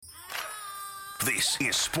This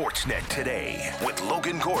is Sportsnet Today with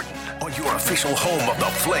Logan Gordon on your official home of the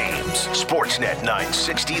Flames. Sportsnet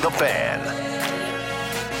 960 The Fan.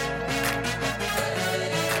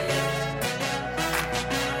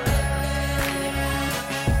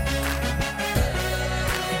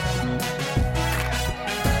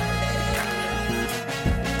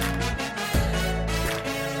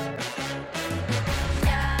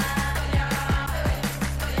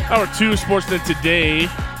 Hour 2, Sportsnet Today,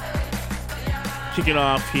 kicking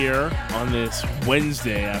off here on this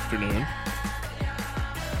Wednesday afternoon.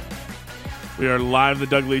 We are live at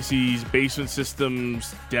the Doug Lacey's Basement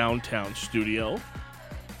Systems downtown studio.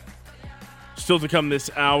 Still to come this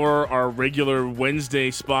hour, our regular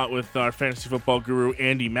Wednesday spot with our fantasy football guru,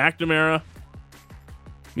 Andy McNamara.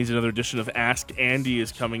 Means another edition of Ask Andy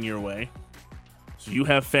is coming your way. So you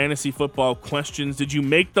have fantasy football questions. Did you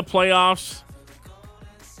make the playoffs?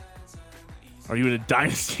 Are you in a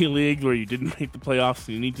dynasty league where you didn't make the playoffs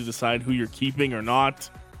and you need to decide who you're keeping or not?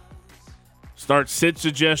 Start sit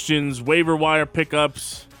suggestions, waiver wire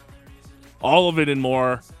pickups, all of it and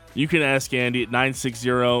more. You can ask Andy at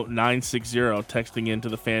 960-960, texting into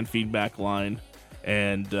the fan feedback line.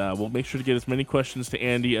 And we'll make sure to get as many questions to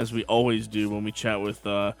Andy as we always do when we chat with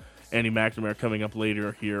Andy McNamara coming up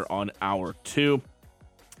later here on Hour 2.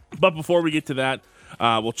 But before we get to that,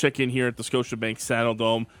 we'll check in here at the Scotiabank Saddle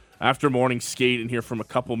Dome after morning skate and hear from a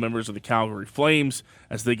couple members of the Calgary Flames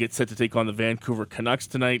as they get set to take on the Vancouver Canucks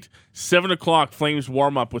tonight. 7 o'clock, Flames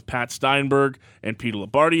warm-up with Pat Steinberg and Peter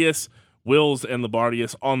Labardius. Wills and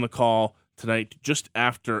Labardius on the call tonight just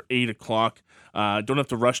after 8 o'clock. Don't have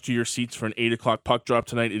to rush to your seats for an 8 o'clock puck drop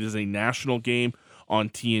tonight. It is a national game on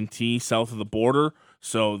TNT south of the border,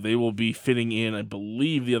 so they will be fitting in. I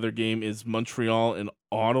believe the other game is Montreal and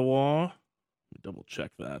Ottawa. Let me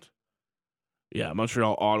double-check that. Yeah,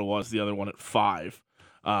 Montreal-Ottawa is the other one at 5.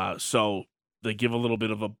 So they give a little bit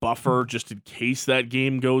of a buffer just in case that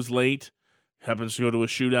game goes late. Happens to go to a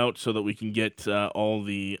shootout so that we can get all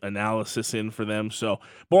the analysis in for them. So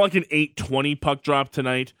more like an 8:20 puck drop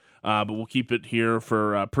tonight, but we'll keep it here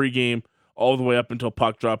for pregame all the way up until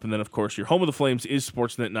puck drop. And then, of course, your home of the Flames is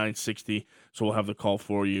Sportsnet 960, so we'll have the call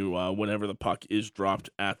for you whenever the puck is dropped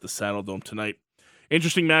at the Saddle Dome tonight.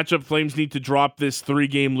 Interesting matchup. Flames need to drop this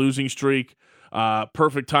 3-game losing streak.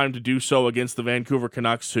 Perfect time to do so against the Vancouver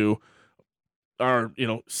Canucks, who are,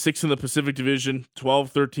 6th in the Pacific Division,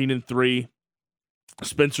 12-13-3.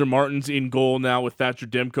 Spencer Martin's in goal now with Thatcher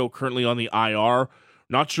Demko currently on the IR.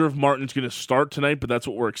 Not sure if Martin's going to start tonight, but that's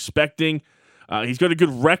what we're expecting. He's got a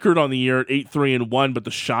good record on the year at 8-3-1, but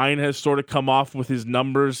the shine has sort of come off with his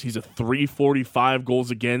numbers. He's a .345 goals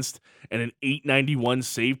against and an .891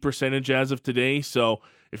 save percentage as of today. So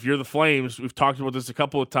if you're the Flames, we've talked about this a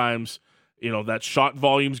couple of times, that shot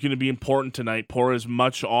volume is going to be important tonight. Pour as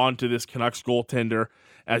much onto this Canucks goaltender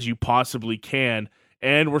as you possibly can.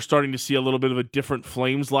 And we're starting to see a little bit of a different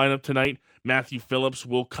Flames lineup tonight. Matthew Phillips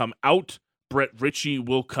will come out. Brett Ritchie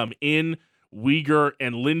will come in. Uyghur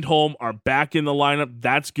and Lindholm are back in the lineup.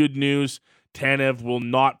 That's good news. Tanev will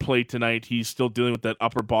not play tonight. He's still dealing with that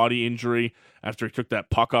upper body injury after he took that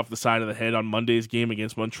puck off the side of the head on Monday's game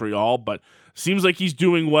against Montreal. But seems like he's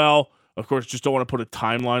doing well. Of course, just don't want to put a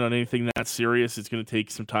timeline on anything that serious. It's going to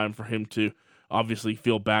take some time for him to obviously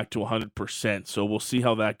feel back to 100%. So we'll see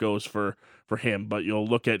how that goes for him. But you'll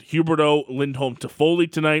look at Huberdeau, Lindholm,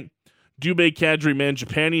 Toffoli tonight. Dubé, Kadri,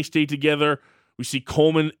 Mangiapane stay together. We see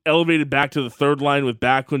Coleman elevated back to the third line with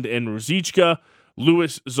Backlund and Ruzicka.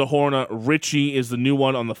 Lewis, Zahorna, Ritchie is the new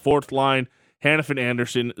one on the fourth line. Hannafin,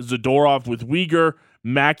 Anderson, Zadorov with Uyghur.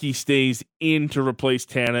 Mackey stays in to replace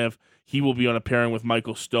Tanev. He will be on a pairing with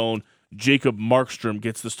Michael Stone. Jacob Markstrom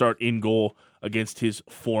gets the start in goal against his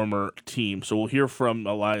former team. So we'll hear from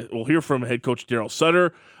head coach Darryl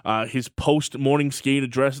Sutter, his post-morning skate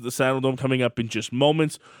address at the Saddle Dome coming up in just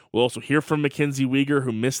moments. We'll also hear from Mackenzie Weegar,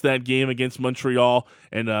 who missed that game against Montreal,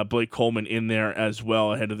 and Blake Coleman in there as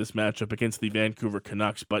well ahead of this matchup against the Vancouver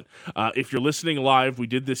Canucks. But if you're listening live, we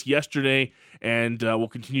did this yesterday, and we'll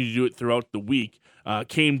continue to do it throughout the week.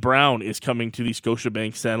 Kane Brown is coming to the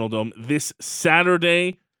Scotiabank Saddle Dome this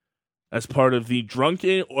Saturday as part of the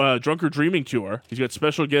Drunker Dreaming Tour. He's got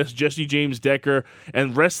special guest Jesse James Decker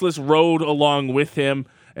and Restless Road along with him,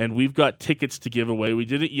 and we've got tickets to give away. We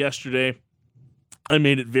did it yesterday. I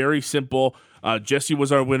made it very simple. Jesse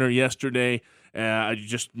was our winner yesterday. I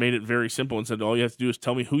just made it very simple and said all you have to do is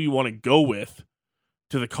tell me who you want to go with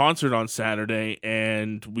to the concert on Saturday,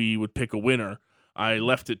 and we would pick a winner. I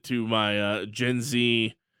left it to my Gen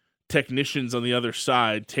Z technicians on the other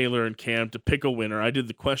side, Taylor and Cam, to pick a winner. I did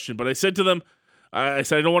the question, but I said to them, I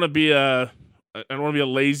said I don't want to be a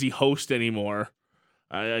lazy host anymore.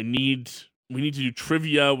 I need do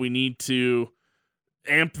trivia. We need to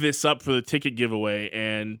amp this up for the ticket giveaway.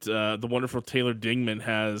 And the wonderful Taylor Dingman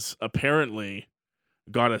has apparently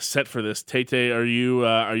got us set for this. Tay, are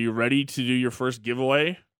you ready to do your first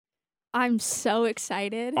giveaway? I'm so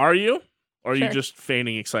excited. Are you? Or are Sure. you just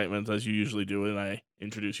feigning excitement as you usually do when I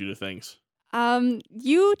introduce you to things?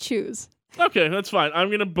 You choose. Okay, that's fine. I'm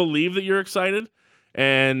going to believe that you're excited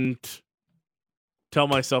and tell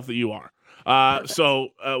myself that you are. So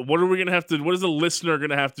what are we going to have to, what is the listener going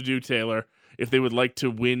to have to do, Taylor, if they would like to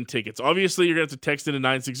win tickets? Obviously, you're going to have to text in to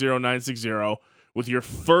 960-960 with your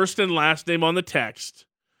first and last name on the text.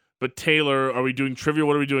 But Taylor, are we doing trivia?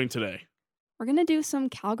 What are we doing today? We're going to do some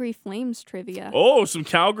Calgary Flames trivia. Oh, some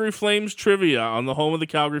Calgary Flames trivia on the home of the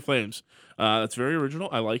Calgary Flames. That's very original.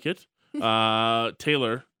 I like it.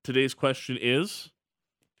 Taylor, today's question is?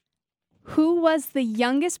 Who was the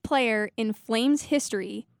youngest player in Flames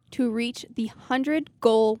history to reach the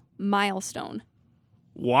 100-goal milestone?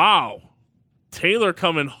 Wow. Taylor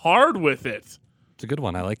coming hard with it. It's a good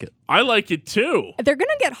one. I like it. I like it too. They're going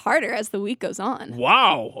to get harder as the week goes on.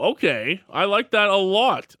 Wow. Okay. I like that a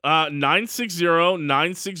lot.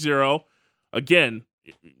 960-960. Again,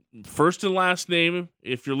 first and last name,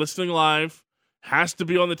 if you're listening live, has to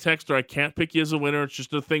be on the text or I can't pick you as a winner. It's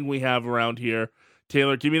just a thing we have around here.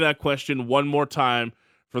 Taylor, give me that question one more time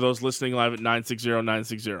for those listening live at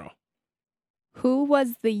 960-960. Who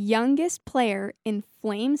was the youngest player in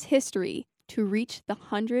Flames history to reach the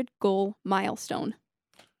 100-goal milestone?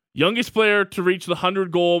 Youngest player to reach the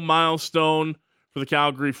 100-goal milestone for the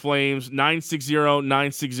Calgary Flames,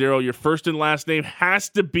 960-960. Your first and last name has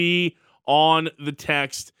to be on the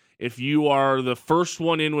text. If you are the first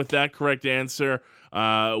one in with that correct answer,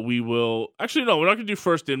 we will... Actually, no, we're not going to do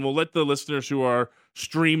first in. We'll let the listeners who are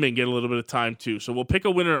streaming get a little bit of time, too. So we'll pick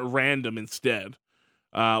a winner at random instead.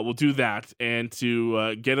 We'll do that. And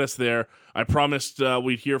to get us there, I promised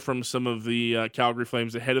we'd hear from some of the Calgary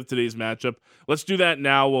Flames ahead of today's matchup. Let's do that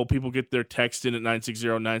now while people get their text in at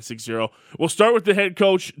 960-960. We'll start with the head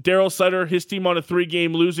coach, Daryl Sutter. His team on a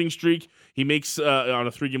 3-game losing streak. He makes some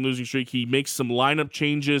lineup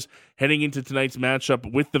changes heading into tonight's matchup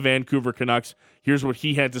with the Vancouver Canucks. Here's what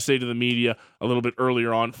he had to say to the media a little bit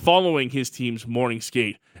earlier on, following his team's morning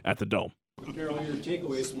skate at the Dome. Daryl, your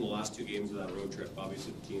takeaways from the last 2 games of that road trip,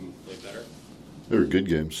 obviously the team played better. They were good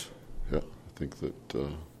games. Yeah, I think that,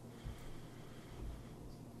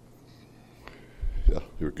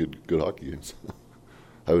 they were good hockey games.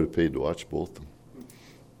 I would have paid to watch both of them.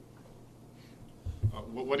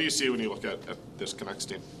 What do you see when you look at this Canucks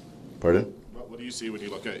team? Pardon? What do you see when you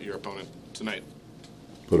look at your opponent tonight?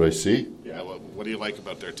 What do I see? Yeah, what do you like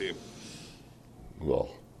about their team? Well,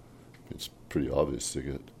 it's pretty obvious. They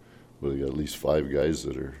got at least 5 guys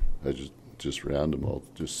that are, I just random, I'll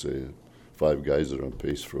just say 5 guys that are on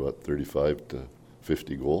pace for 35 to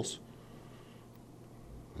 50 goals.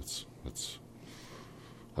 That's I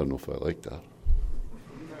don't know if I like that.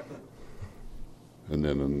 And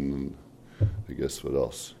then I guess what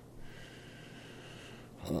else?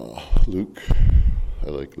 Luke. I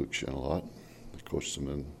like Luke Shen a lot. I coached him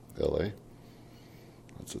in LA.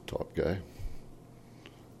 That's a top guy.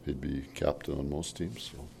 He'd be captain on most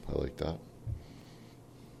teams, so I like that.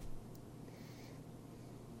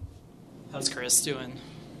 How's Chris doing?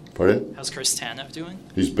 Pardon? How's Chris Tanev doing?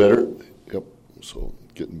 He's better. Yep. So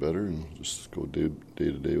getting better and just go day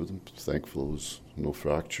to day with him. Thankful it was no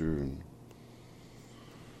fracture and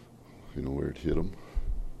you know where it hit him.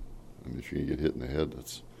 I mean, if you can get hit in the head,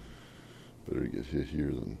 that's better to get hit here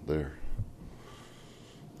than there.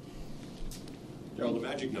 Daryl, the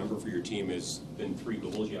magic number for your team has been 3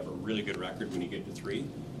 goals. You have a really good record when you get to 3.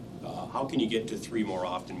 How can you get to 3 more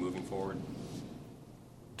often moving forward?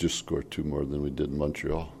 Just score 2 more than we did in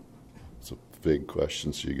Montreal. It's a vague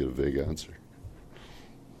question, so you get a vague answer.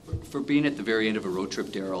 For being at the very end of a road trip,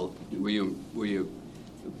 Daryl, were you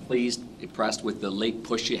pleased, impressed with the late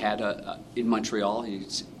push you had in Montreal? You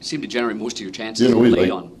seemed to generate most of your chances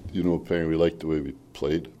late on. Apparently we liked the way we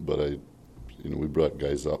played, but we brought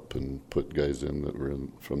guys up and put guys in that were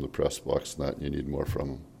in from the press box and that, and you need more from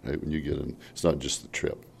them. Right? When you get in, it's not just the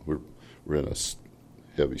trip. We're in a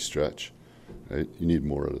heavy stretch. Right? You need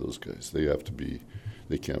more out of those guys.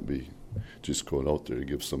 They can't be just going out there to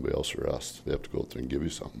give somebody else a rest. They have to go out there and give you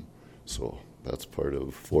something. So that's part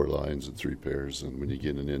of 4 lines and 3 pairs. And when you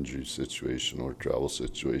get in an injury situation or travel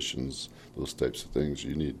situations, those types of things,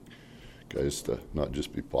 you need guys to not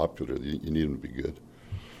just be popular. You need them to be good.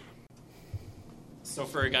 So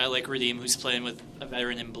for a guy like Redeem who's playing with a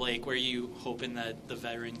veteran in Blake, were you hoping that the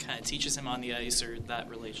veteran kind of teaches him on the ice or that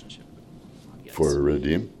relationship? For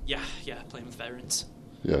Redeem? Yeah, playing with veterans.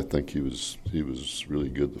 Yeah, I think he was really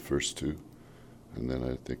good the first 2. And then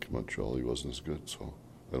I think in Montreal he wasn't as good. So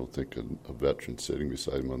I don't think a veteran sitting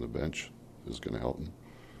beside him on the bench is going to help him.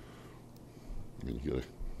 I mean, you got to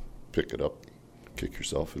pick it up, kick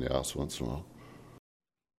yourself in the ass once in a while.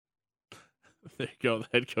 There you go, the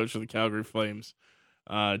head coach of the Calgary Flames,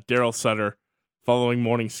 Daryl Sutter, following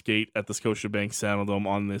morning skate at the Scotiabank Saddledome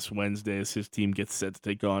on this Wednesday as his team gets set to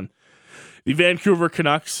take on the Vancouver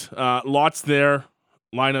Canucks. Lots there,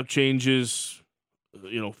 lineup changes.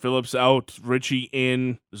 Phillips out, Ritchie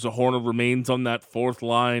in. Zahorna remains on that fourth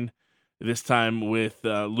line, this time with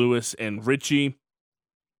Lewis and Ritchie.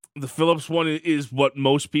 The Phillips one is what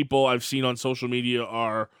most people I've seen on social media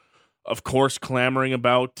are, of course, clamoring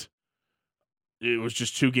about. It was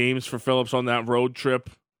just 2 games for Phillips on that road trip.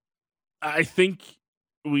 I think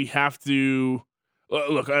we have to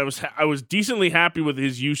look. I was decently happy with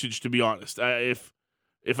his usage, to be honest.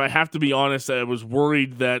 If I have to be honest, I was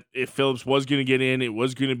worried that if Phillips was going to get in, it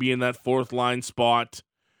was going to be in that fourth line spot,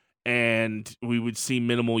 and we would see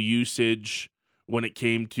minimal usage when it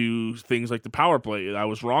came to things like the power play. I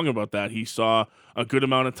was wrong about that. He saw a good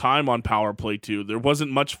amount of time on power play too. There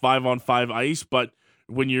wasn't much 5-on-5 ice, but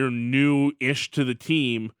when you're new-ish to the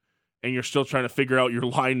team and you're still trying to figure out your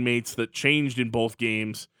line mates that changed in both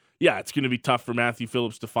games, yeah, it's going to be tough for Matthew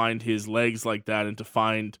Phillips to find his legs like that and to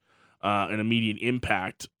find an immediate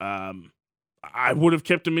impact. I would have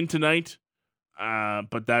kept him in tonight,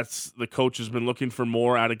 but the coach has been looking for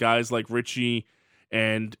more out of guys like Ritchie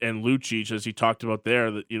and Lucic, as he talked about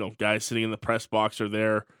there, that, guys sitting in the press box are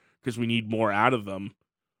there because we need more out of them.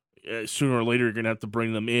 Sooner or later, you're going to have to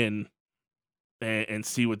bring them in and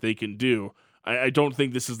see what they can do. I don't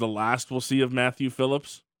think this is the last we'll see of Matthew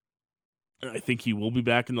Phillips. I think he will be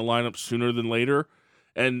back in the lineup sooner than later,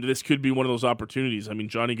 and this could be one of those opportunities. I mean,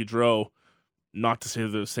 Johnny Gaudreau, not to say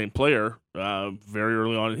they're the same player, very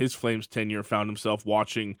early on in his Flames tenure, found himself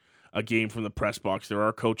watching a game from the press box. There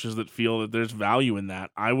are coaches that feel that there's value in that.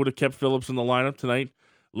 I would have kept Phillips in the lineup tonight,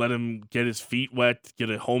 let him get his feet wet, get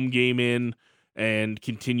a home game in, and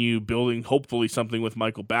continue building, hopefully, something with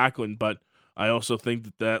Michael Backlund. But I also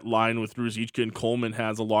think that line with Ruzicka and Coleman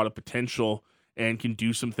has a lot of potential and can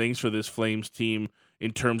do some things for this Flames team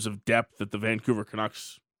in terms of depth that the Vancouver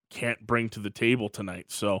Canucks can't bring to the table tonight.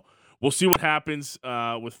 So we'll see what happens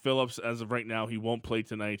with Phillips. As of right now, he won't play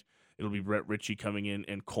tonight. It'll be Brett Ritchie coming in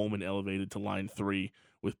and Coleman elevated to line 3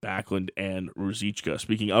 with Backlund and Ruzicka.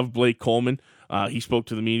 Speaking of Blake Coleman, he spoke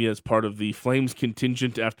to the media as part of the Flames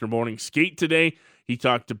contingent after morning skate today. He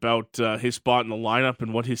talked about his spot in the lineup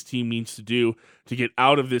and what his team needs to do to get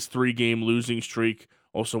out of this 3-game losing streak.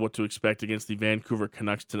 Also what to expect against the Vancouver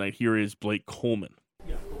Canucks tonight. Here is Blake Coleman.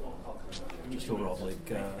 Just overall,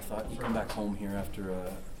 Blake, I thought you come back home here after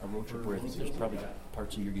a road trip where I think there's probably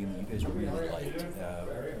parts of your game that you guys really liked.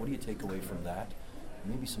 What do you take away from that?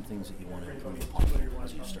 Maybe some things that you want to improve upon here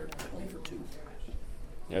as you start home for 2.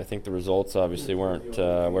 Yeah, I think the results obviously weren't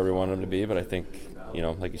where we wanted them to be, but I think,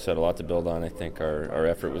 like you said, a lot to build on. I think our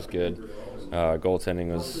effort was good.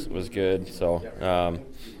 Goaltending was good. So,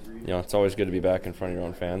 it's always good to be back in front of your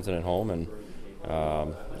own fans and at home, and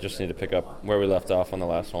just need to pick up where we left off on the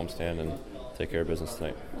last homestand and take care of business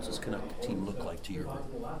tonight. What's this Canuck team look like to you?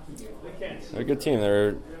 They're a good team.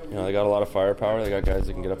 They got a lot of firepower. They got guys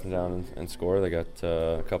that can get up and down and score. They got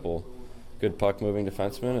a couple good puck-moving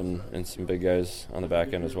defensemen and some big guys on the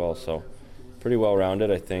back end as well. So pretty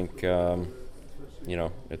well-rounded. I think, it's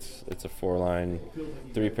a 4-line,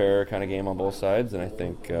 3-pair kind of game on both sides, and I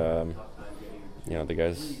think, the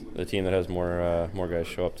team that has more guys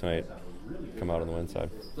show up tonight come out on the win side.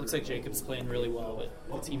 Looks like Jacob's playing really well,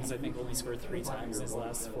 but the team's, I think, only scored 3 times in his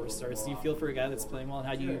last 4 starts. Do you feel for a guy that's playing well, and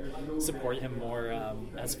how do you support him more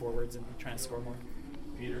as forwards and trying to score more?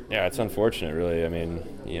 Yeah, it's unfortunate, really. I mean,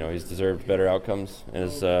 he's deserved better outcomes in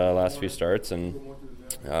his last few starts, and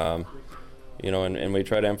and we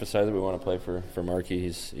try to emphasize that we want to play for Markey.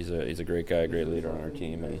 He's a great guy, a great leader on our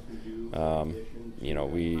team, and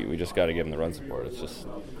we just got to give him the run support. It's just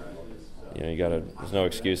there's no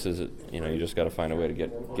excuses. You just got to find a way to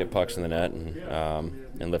get pucks in the net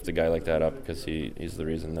and lift a guy like that up, because he's the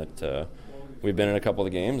reason that we've been in a couple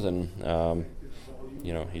of the games, and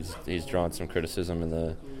he's drawn some criticism in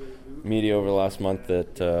the media over the last month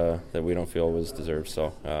that we don't feel was deserved.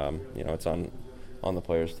 So it's on the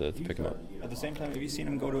players to pick him up. At the same time, have you seen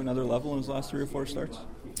him go to another level in his last 3 or 4 starts?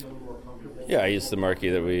 Yeah, he's the Markey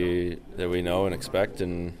that we know and expect,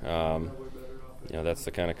 and that's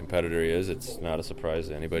the kind of competitor he is. It's not a surprise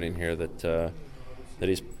to anybody in here that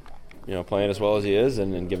he's playing as well as he is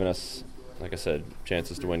and giving us, like I said,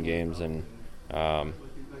 chances to win games. And at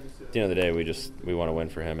the end of the day, we want to win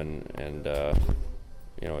for him, and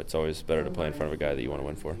it's always better to play in front of a guy that you want to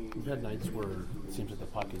win for. We've had nights where it seems like the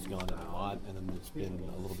puck has gone in a lot, and then it's been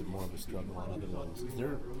a little bit more of a struggle on other ones. Is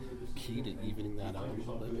there a key to evening that out a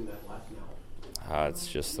little bit? It's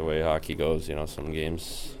just the way hockey goes. Some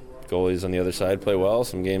games goalies on the other side play well.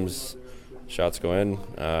 Some games shots go in.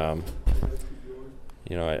 I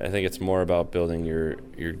think it's more about building your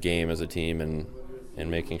game as a team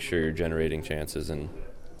and making sure you're generating chances. And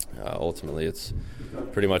ultimately, it's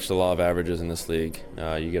pretty much the law of averages in this league.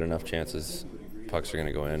 You get enough chances, pucks are going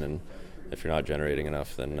to go in. And if you're not generating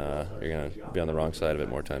enough, then you're going to be on the wrong side of it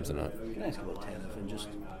more times than not. Can I ask about Tanev? And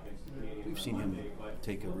we've seen him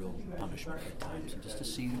take a real punishment at times. And just to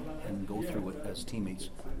see and go through it as teammates,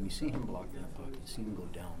 when you see him block that puck, you see him go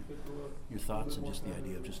down, your thoughts and just the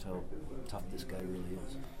idea of just how tough this guy really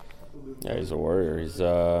is. Yeah, he's a warrior. He's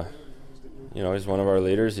he's one of our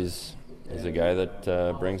leaders. He's a guy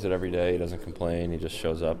that brings it every day. He doesn't complain. He just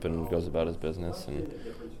shows up and goes about his business. And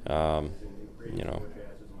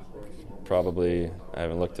probably, I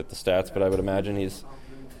haven't looked at the stats, but I would imagine he's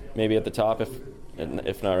maybe at the top, if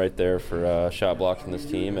not right there, for shot blocks in this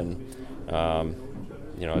team. And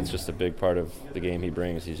it's just a big part of the game he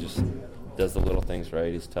brings. He just does the little things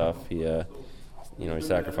right. He's tough. He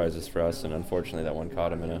sacrifices for us, and unfortunately that one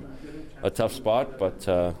caught him in a tough spot. But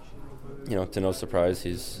to no surprise,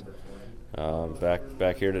 he's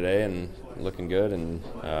back here today and looking good, and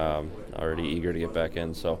already eager to get back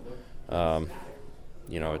in. So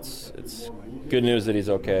it's good news that he's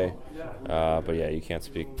okay. But yeah, you can't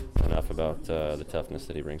speak enough about the toughness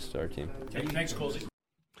that he brings to our team. Thanks, Colsey.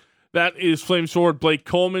 That is Flames forward Blake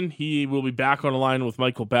Coleman. He will be back on the line with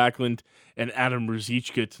Michael Backlund and Adam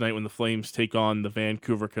Ruzicka tonight when the Flames take on the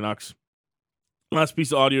Vancouver Canucks. Last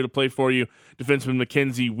piece of audio to play for you, defenseman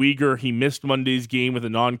Mackenzie Weegar. He missed Monday's game with a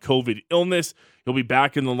non-COVID illness. He'll be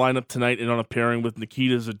back in the lineup tonight and on a pairing with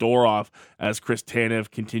Nikita Zadorov as Chris Tanev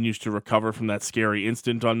continues to recover from that scary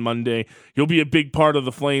incident on Monday. He'll be a big part of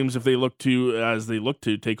the Flames as they look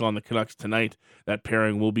to take on the Canucks tonight. That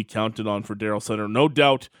pairing will be counted on for Daryl Sutter, no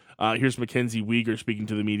doubt. Here's Mackenzie Weegar speaking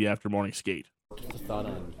to the media after morning skate. Just a thought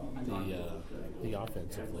on the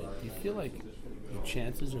offensively. Do you feel like the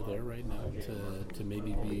chances are there right now to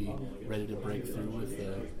maybe be ready to break through with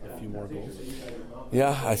a few more goals?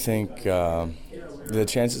 Yeah, I think the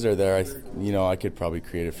chances are there. I could probably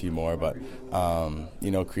create a few more, but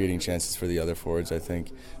creating chances for the other forwards, I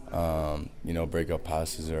think, breakout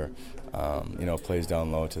passes or plays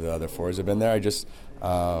down low to the other forwards have been there. I just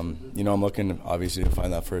I'm looking obviously to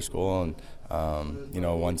find that first goal, and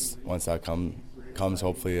once that comes,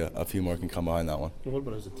 hopefully a few more can come behind that one. What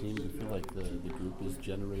about as a team? Do you feel like the group is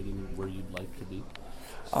generating where you'd like to be?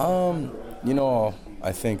 I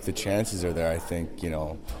think the chances are there. I think,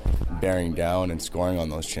 bearing down and scoring on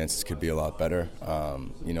those chances could be a lot better. I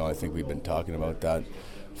think we've been talking about that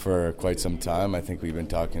for quite some time. I think we've been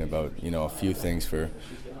talking about, a few things for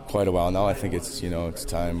quite a while now. I think it's, it's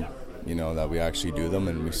time, that we actually do them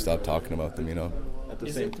and we stop talking about them, At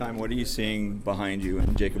the same time, what are you seeing behind you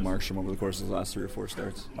and Jacob Markstrom over the course of the last 3 or 4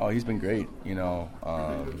 starts? Oh, he's been great.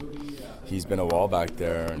 He's been a wall back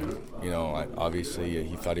there, and obviously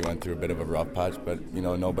he thought he went through a bit of a rough patch, but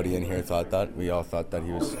nobody in here thought that. We all thought that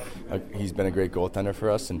he's been a great goaltender for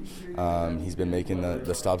us, and he's been making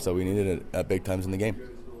the stops that we needed at big times in the game.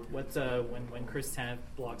 What when Chris Tanev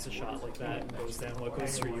blocks a shot like that and goes down, what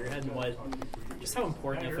goes through your head, and just how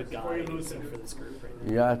important of a guy is he for this group right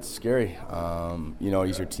now? Yeah, it's scary.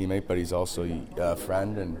 He's your teammate, but he's also a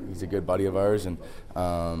friend, and he's a good buddy of ours. And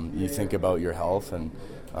you think about your health and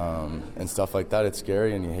stuff like that. It's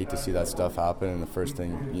scary, and you hate to see that stuff happen. And the first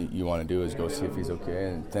thing you want to do is go see if he's okay.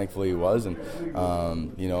 And thankfully he was. And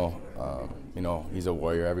he's a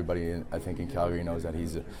warrior. Everybody, I think, in Calgary knows that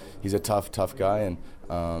he's a tough guy. And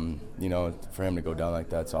for him to go down like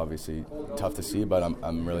that's obviously tough to see. But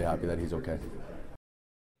I'm really happy that he's okay.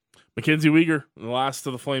 Mackenzie Weegar, the last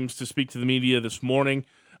of the Flames to speak to the media this morning.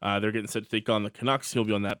 They're getting set to take on the Canucks. He'll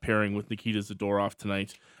be on that pairing with Nikita Zadorov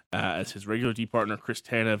tonight as his regular D partner, Chris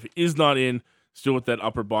Tanev, is not in, still with that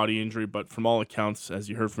upper body injury. But from all accounts, as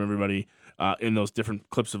you heard from everybody in those different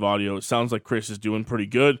clips of audio, it sounds like Chris is doing pretty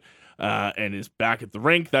good and is back at the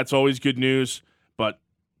rink. That's always good news, but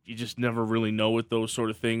you just never really know with those sort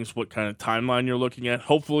of things what kind of timeline you're looking at.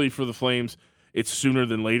 Hopefully for the Flames, it's sooner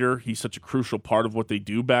than later. He's such a crucial part of what they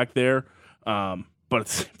do back there. But at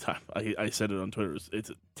the same time, I said it on Twitter, it's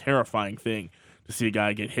a terrifying thing to see a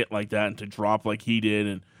guy get hit like that and to drop like he did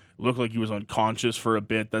and look like he was unconscious for a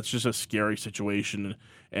bit. That's just a scary situation,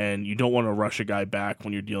 and you don't want to rush a guy back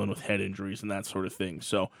when you're dealing with head injuries and that sort of thing.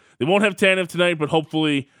 So they won't have Tanev tonight, but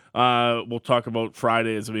hopefully we'll talk about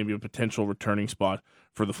Friday as maybe a potential returning spot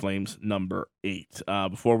for the Flames, number 8.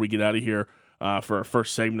 Before we get out of here for our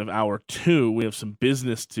first segment of Hour 2, we have some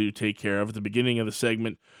business to take care of. At the beginning of the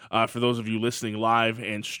segment, for those of you listening live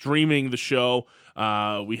and streaming the show,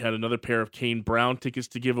 we had another pair of Kane Brown tickets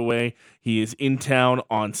to give away. He is in town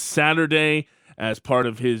on Saturday as part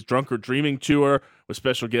of his Drunk or Dreaming tour with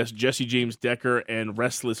special guests Jesse James Decker and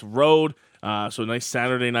Restless Road. So a nice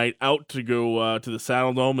Saturday night out to go to the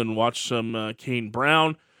Saddle Dome and watch some Kane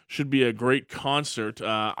Brown. Should be a great concert.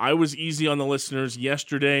 I was easy on the listeners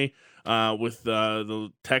yesterday with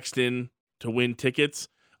the text in to win tickets.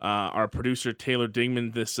 Our producer Taylor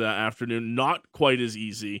Dingman this afternoon, not quite as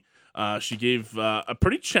easy. She gave a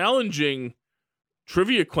pretty challenging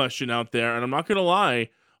trivia question out there, and I'm not going to lie,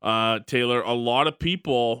 Taylor, a lot of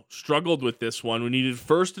people struggled with this one. We needed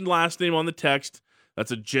first and last name on the text.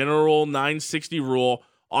 That's a general 960 rule.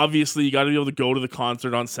 Obviously, you got to be able to go to the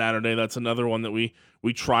concert on Saturday. That's another one that we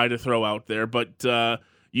try to throw out there. But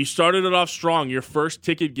you started it off strong, your first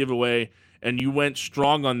ticket giveaway, and you went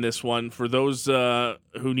strong on this one. For those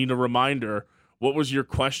who need a reminder, what was your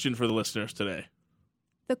question for the listeners today?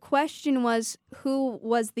 The question was, who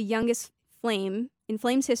was the youngest Flame in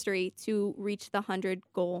Flames history to reach the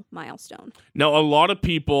 100-goal milestone? Now, a lot of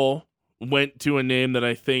people went to a name that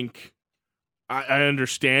I think I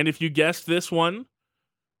understand if you guessed this one.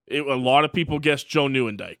 A lot of people guessed Joe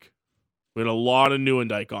Nieuwendyk. We had a lot of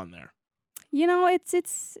Nieuwendyk on there. You know,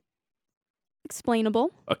 it's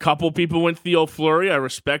explainable. A couple people went Theo Fleury. I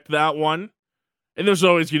respect that one. And there's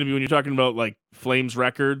always going to be, when you're talking about like Flames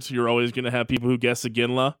records, you're always going to have people who guess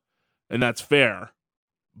Iginla, and that's fair.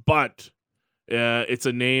 But it's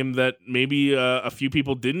a name that maybe a few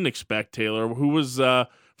people didn't expect, Taylor. Who was,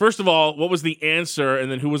 first of all, what was the answer,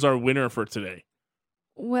 and then who was our winner for today?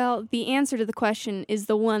 Well, the answer to the question is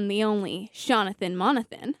the one, the only, Jonathan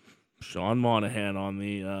Monathan. Sean Monahan on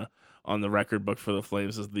the record book for the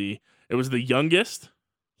Flames it was the youngest.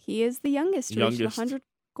 He is the youngest to reach the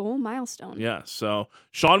 100-goal milestone. Yeah, so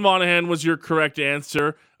Sean Monahan was your correct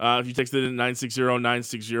answer. If you texted in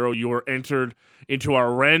 960-960, you were entered into our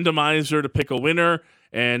randomizer to pick a winner,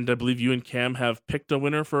 and I believe you and Cam have picked a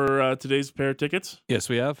winner for today's pair of tickets. Yes,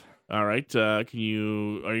 we have. All right, are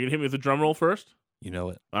you going to hit me with the drum roll first? You know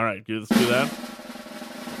it. All right, good. Let's do that.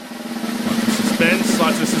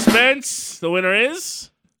 Lots of suspense. The winner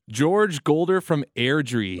is George Golder from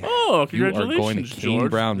Airdrie. Oh, congratulations, You are going to Kane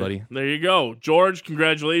George. Brown, buddy. There you go. George,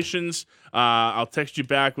 congratulations. I'll text you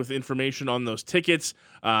back with information on those tickets.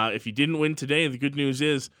 If you didn't win today, the good news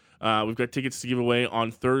is we've got tickets to give away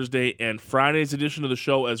on Thursday and Friday's edition of the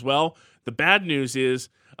show as well. The bad news is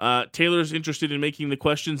Taylor's interested in making the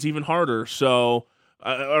questions even harder, so...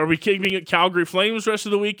 are we keeping it Calgary Flames rest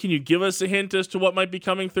of the week? Can you give us a hint as to what might be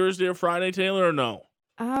coming Thursday or Friday, Taylor, or no?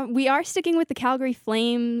 We are sticking with the Calgary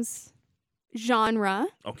Flames genre.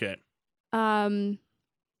 Okay.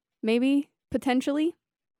 Maybe, potentially,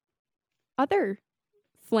 other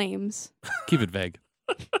Flames. Keep it vague.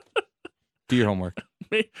 Do your homework.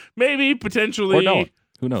 Maybe, potentially. Or no.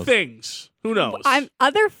 Who knows? Things. Who knows?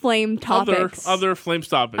 Other Flame topics. Other Flames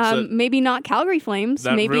topics. Maybe not Calgary Flames.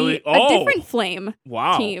 Maybe really, a different Flame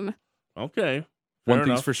team. Okay. One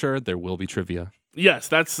thing's for sure, there will be trivia. Yes,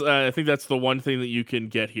 that's. I think that's the one thing that you can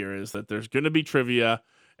get here is that there's going to be trivia,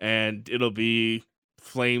 and it'll be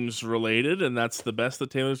Flames related, and that's the best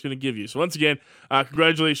that Taylor's going to give you. So once again,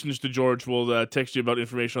 congratulations to George. We'll text you about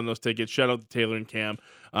information on those tickets. Shout out to Taylor and Cam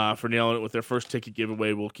for nailing it with their first ticket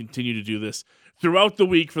giveaway. We'll continue to do this throughout the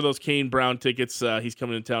week for those Kane Brown tickets. He's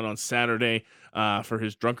coming in town on Saturday for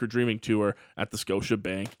his Drunk or Dreaming tour at the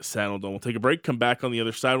Scotiabank Saddle Dome. We'll take a break, come back on the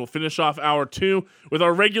other side. We'll finish off hour 2 with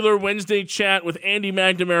our regular Wednesday chat with Andy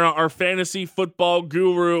McNamara, our fantasy football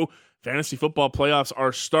guru. Fantasy football playoffs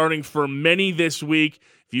are starting for many this week.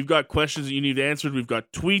 If you've got questions that you need answered, we've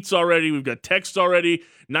got tweets already. We've got texts already.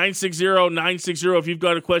 960-960. If you've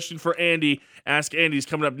got a question for Andy, ask Andy. He's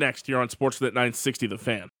coming up next here on Sportsnet 960 The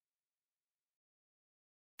Fan.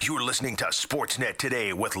 You're listening to Sportsnet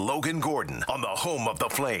Today with Logan Gordon on the home of the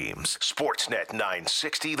Flames. Sportsnet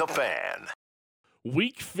 960 The Fan.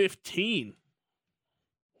 Week 15.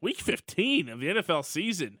 Week 15 of the NFL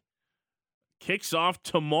season kicks off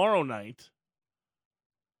tomorrow night.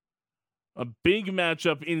 A big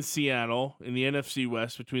matchup in Seattle in the NFC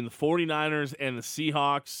West between the 49ers and the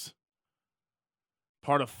Seahawks.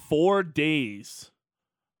 Part of 4 days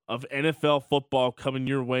of NFL football coming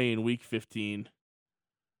your way in Week 15.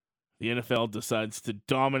 The NFL decides to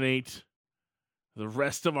dominate the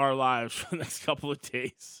rest of our lives for the next couple of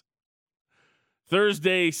days.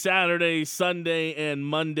 Thursday, Saturday, Sunday, and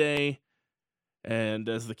Monday. And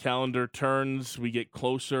as the calendar turns, we get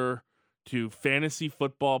closer to fantasy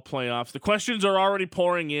football playoffs. The questions are already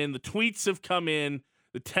pouring in. The tweets have come in.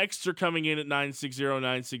 The texts are coming in at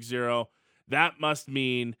 960-960. That must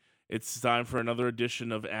mean it's time for another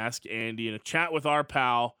edition of Ask Andy and a chat with our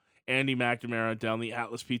pal, Andy McNamara, down the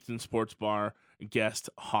Atlas Pizza and Sports Bar guest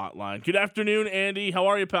hotline. Good afternoon, Andy. How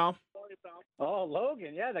are you, pal? Oh,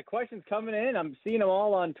 Logan, yeah, the questions coming in. I'm seeing them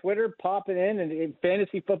all on Twitter popping in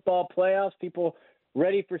fantasy football playoffs, people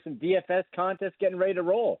ready for some DFS contests, getting ready to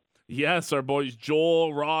roll. Yes, our boys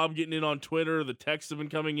Joel, Rob getting in on Twitter. The texts have been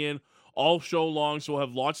coming in all show long, so we'll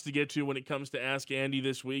have lots to get to when it comes to Ask Andy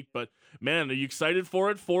this week. But, man, are you excited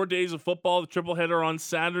for it? 4 days of football, the triple header on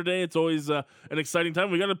Saturday. It's always an exciting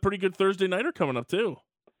time. We got a pretty good Thursday nighter coming up, too.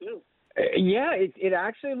 Yeah, it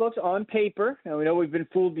actually looks on paper, and we know we've been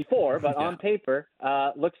fooled before, but on paper,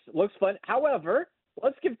 looks fun. However,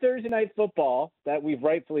 let's give Thursday night football that we've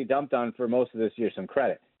rightfully dumped on for most of this year some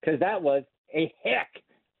credit, because that was a heck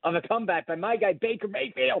of a comeback by my guy Baker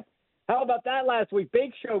Mayfield. How about that last week?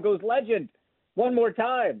 Bake Show goes legend one more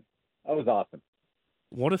time. That was awesome.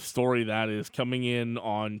 What a story that is, coming in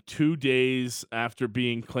on 2 days after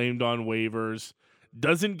being claimed on waivers.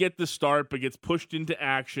 Doesn't get the start, but gets pushed into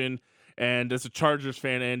action. And as a Chargers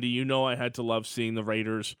fan, Andy, you know I had to love seeing the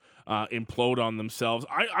Raiders implode on themselves.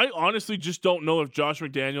 I honestly just don't know if Josh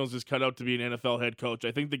McDaniels is cut out to be an NFL head coach.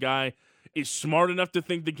 I think the guy is smart enough to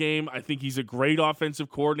think the game. I think he's a great offensive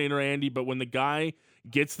coordinator, Andy, but when the guy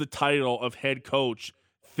gets the title of head coach,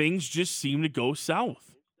 things just seem to go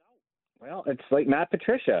south. Well, it's like Matt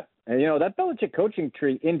Patricia. And, that Belichick coaching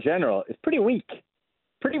tree in general is pretty weak.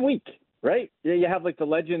 Pretty weak, right? You have, the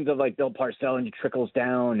legends of, Bill Parcells and trickles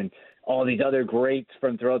down and all these other greats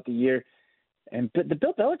from throughout the year. And the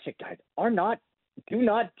Bill Belichick guys do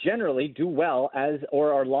not generally do well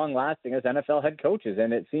or are long-lasting as NFL head coaches.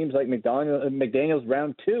 And it seems like McDaniels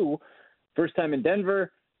round 2, first time in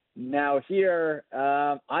Denver, now here,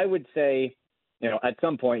 I would say, at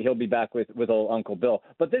some point he'll be back with old Uncle Bill.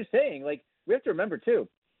 But they're saying, we have to remember, too,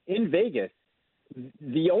 in Vegas,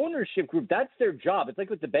 the ownership group, that's their job. It's like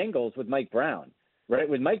with the Bengals with Mike Brown, right?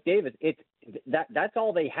 With Mike Davis, that's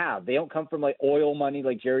all they have. They don't come from, oil money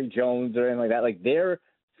like Jerry Jones or anything like that.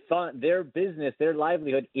 Their business, their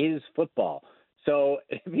livelihood is football. So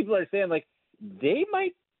people are saying, they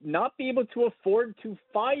might not be able to afford to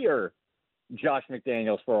fire Josh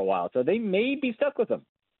McDaniels for a while, so they may be stuck with him.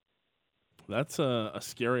 That's a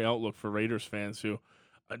scary outlook for Raiders fans who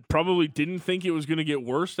probably didn't think it was going to get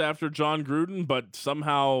worse after John Gruden, but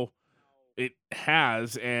somehow it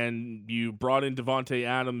has, and you brought in Devontae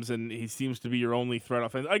Adams, and he seems to be your only threat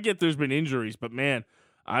offense. I get there's been injuries, but man,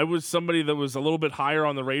 I was somebody that was a little bit higher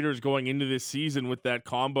on the Raiders going into this season with that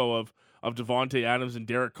combo of Devontae Adams and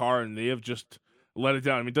Derek Carr, and they have just let it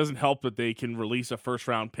down. I mean, it doesn't help that they can release a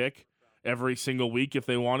first-round pick every single week if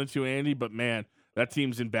they wanted to, Andy, but man, that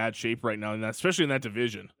team's in bad shape right now, and especially in that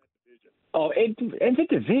division. Oh, and the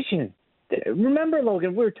division. Remember,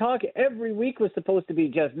 Logan, we were talking every week was supposed to be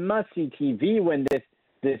just must-see TV when this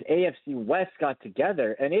AFC West got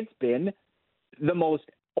together, and it's been the most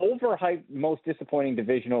overhyped, most disappointing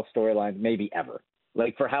divisional storylines maybe ever.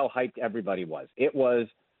 For how hyped everybody was. It was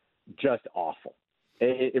just awful.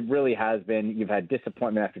 It really has been. You've had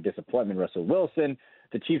disappointment after disappointment. Russell Wilson,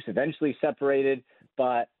 the Chiefs eventually separated,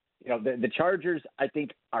 but the Chargers, I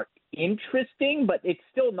think, are interesting, but it's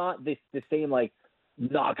still not the same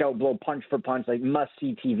knockout blow, punch for punch,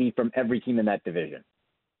 must-see TV from every team in that division.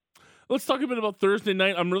 Let's talk a bit about Thursday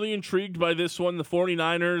night. I'm really intrigued by this one. The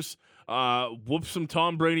 49ers whooped some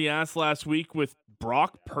Tom Brady ass last week with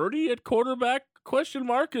Brock Purdy at quarterback, ?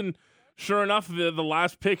 And sure enough, the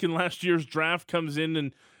last pick in last year's draft comes in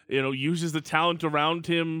and uses the talent around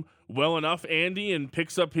him well enough, Andy, and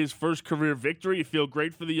picks up his first career victory. You feel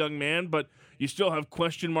great for the young man, but you still have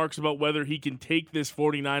question marks about whether he can take this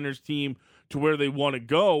 49ers team to where they want to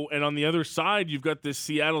go. And on the other side, you've got this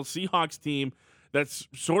Seattle Seahawks team that's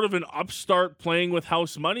sort of an upstart playing with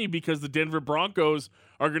house money because the Denver Broncos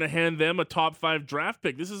are going to hand them a top 5 draft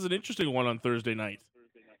pick. This is an interesting one on Thursday night.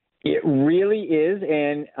 It really is,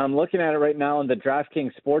 and I'm looking at it right now on the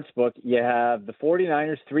DraftKings Sportsbook. You have the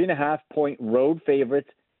 49ers 3.5-point road favorites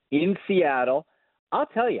in Seattle. I'll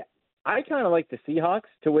tell you, I kind of like the Seahawks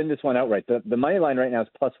to win this one outright. The money line right now is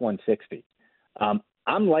plus 160.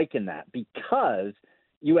 I'm liking that because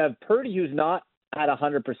you have Purdy who's not at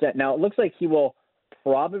 100%. Now, it looks like he will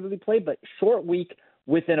probably play, but short week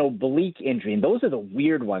with an oblique injury. And those are the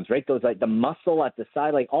weird ones, right? Those the muscle at the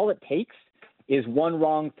side. All it takes is one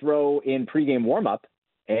wrong throw in pregame warmup,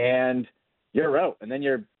 and you're out. And then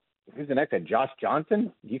who's the next guy? Josh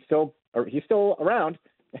Johnson? He's still around.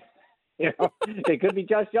 It could be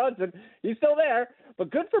Josh Johnson. He's still there, But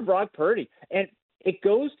good for Brock Purdy. And it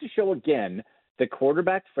goes to show again the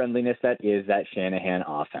quarterback friendliness that is that Shanahan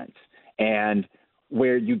offense. And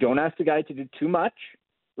where you don't ask the guy to do too much.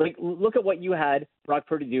 Like, look at what you had Brock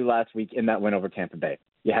Purdy do last week in that win over Tampa Bay.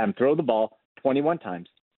 You had him throw the ball 21 times.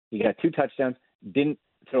 He got 2 touchdowns, didn't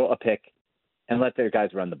throw a pick, and let their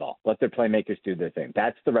guys run the ball. Let their playmakers do their thing.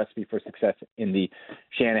 That's the recipe for success in the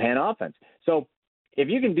Shanahan offense. So if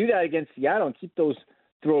you can do that against Seattle and keep those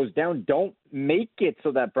throws down, don't make it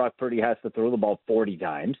so that Brock Purdy has to throw the ball 40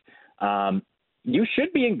 times. You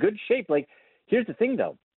should be in good shape. Like, here's the thing,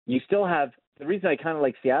 though. You still have – the reason I kind of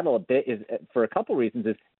like Seattle a bit is for a couple reasons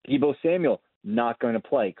is Deebo Samuel not going to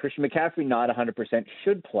play. Christian McCaffrey not 100%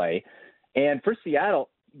 should play. And for Seattle,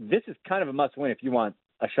 this is kind of a must-win if you want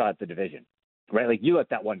a shot at the division, right? Like, you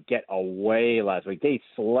let that one get away last week. They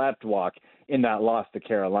sleptwalk in that loss to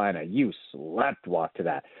Carolina. You sleptwalk to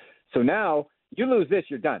that. So now you lose this,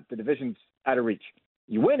 you're done. The division's out of reach.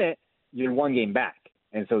 You win it, you're 1 game back.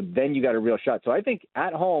 And so then you got a real shot. So I think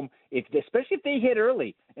at home, especially if they hit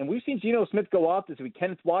early, and we've seen Geno Smith go off this week.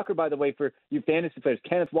 Kenneth Walker, by the way, for you fantasy players,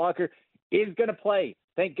 Kenneth Walker is going to play.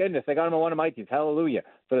 Thank goodness. I got him on one of my teams. Hallelujah.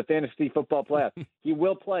 For the fantasy football playoffs. He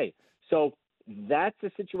will play. So that's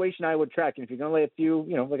a situation I would track. And if you're going to lay a few,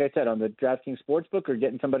 like I said, on the DraftKings Sportsbook or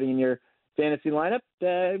getting somebody in your fantasy lineup,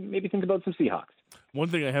 maybe think about some Seahawks. One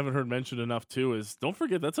thing I haven't heard mentioned enough, too, is don't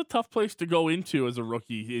forget that's a tough place to go into as a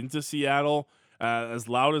rookie, into Seattle. As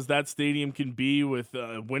loud as that stadium can be with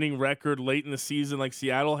a winning record late in the season like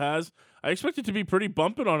Seattle has, I expect it to be pretty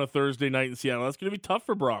bumping on a Thursday night in Seattle. That's going to be tough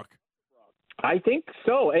for Brock. I think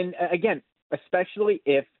so. And again, especially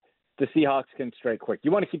if the Seahawks can strike quick. You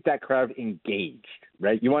want to keep that crowd engaged,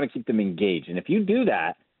 right? You want to keep them engaged. And if you do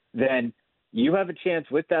that, then you have a chance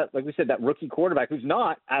with that, like we said, that rookie quarterback who's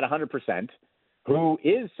not at 100%, who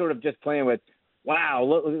is sort of just playing with,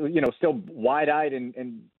 wow, still wide-eyed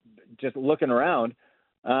and just looking around.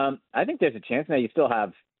 I think there's a chance now you still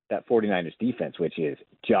have that 49ers defense, which is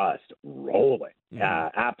just rolling.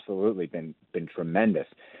 Absolutely been tremendous.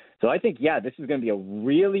 So I think, this is going to be a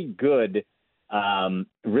really good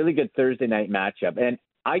Thursday night matchup. And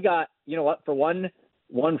I got, for one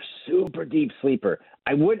super deep sleeper,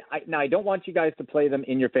 now I don't want you guys to play them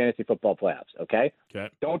in your fantasy football playoffs. Okay.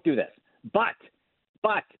 Don't do this. But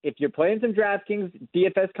if you're playing some DraftKings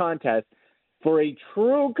DFS contests, for a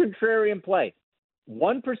true contrarian play,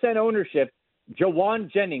 1% ownership,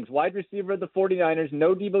 Jawan Jennings, wide receiver of the 49ers,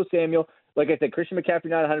 no Deebo Samuel. Like I said, Christian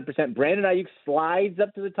McCaffrey not 100%. Brandon Ayuk slides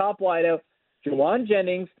up to the top wideout. Jawan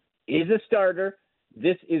Jennings is a starter.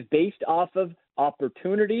 This is based off of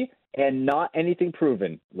opportunity and not anything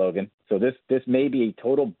proven, Logan. So this may be a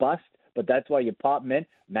total bust, but that's why you pop him in.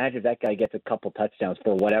 Imagine if that guy gets a couple touchdowns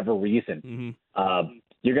for whatever reason.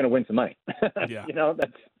 You're going to win some money. Yeah.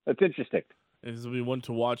 That's interesting. This will be one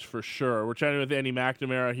to watch for sure. We're chatting with Andy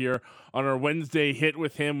McNamara here on our Wednesday hit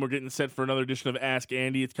with him. We're getting set for another edition of Ask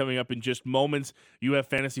Andy. It's coming up in just moments. You have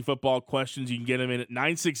fantasy football questions. You can get them in at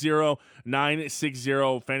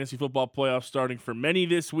 960-960. Fantasy football playoffs starting for many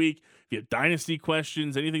this week. If you have dynasty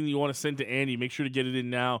questions, anything that you want to send to Andy, make sure to get it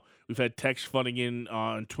in now. We've had text flooding in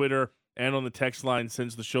on Twitter and on the text line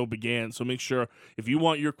since the show began. So make sure, if you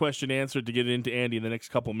want your question answered, to get it into Andy in the next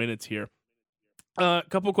couple minutes here. A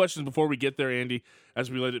couple of questions before we get there, Andy,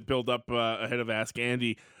 as we let it build up ahead of Ask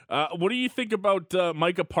Andy. What do you think about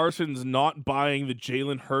Micah Parsons not buying the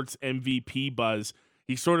Jalen Hurts MVP buzz?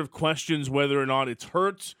 He sort of questions whether or not it's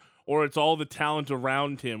Hurts or it's all the talent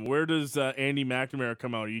around him. Where does Andy McNamara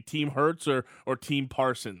come out? Are you Team Hurts or Team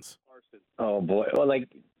Parsons? Oh, boy. Well,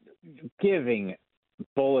 giving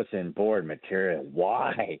bulletin board material.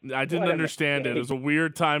 Why? I didn't understand it. It was a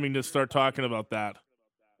weird timing to start talking about that.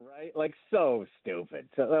 Right? So stupid.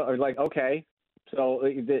 So, okay. So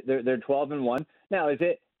they're 12-1. Now, is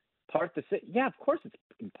it part the system? Yeah, of course it's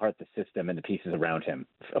part the system and the pieces around him.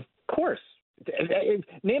 Of course.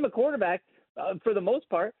 Name a quarterback, for the most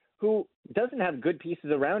part, who doesn't have good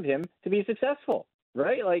pieces around him to be successful,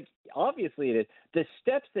 right? Obviously it is. The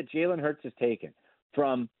steps that Jalen Hurts has taken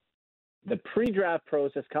from the pre-draft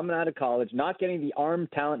process, coming out of college, not getting the arm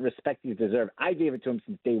talent respect he deserved. I gave it to him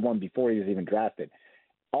since day one before he was even drafted.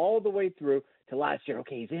 All the way through to last year.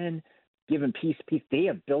 Okay, he's in. Give him piece. They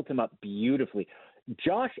have built him up beautifully.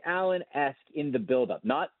 Josh Allen-esque in the buildup.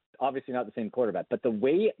 Obviously not the same quarterback, but the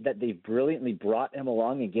way that they've brilliantly brought him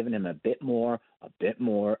along and given him a bit more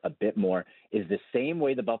is the same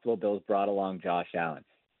way the Buffalo Bills brought along Josh Allen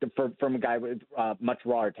from a guy with much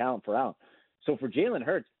rawer talent for Allen. So for Jalen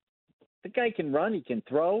Hurts, the guy can run, he can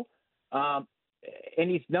throw, and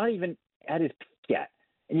he's not even at his peak yet.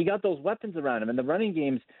 And you got those weapons around him, and the running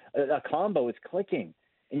game's a combo is clicking.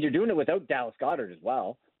 and you're doing it without Dallas Goedert as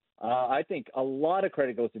well. I think a lot of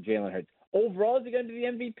credit goes to Jalen Hurts. Overall, is he going to be the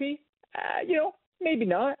MVP? Maybe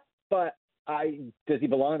not, but does he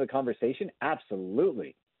belong in the conversation?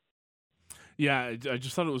 Absolutely. Yeah, I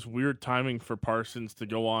just thought it was weird timing for Parsons to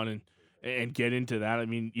go on and get into that. I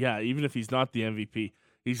mean, yeah, even if he's not the MVP,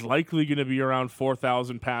 he's likely going to be around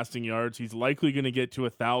 4,000 passing yards. He's likely going to get to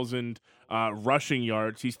 1,000 rushing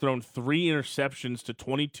yards. He's thrown 3 interceptions to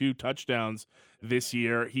 22 touchdowns this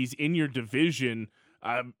year. He's in your division.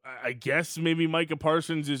 I guess maybe Micah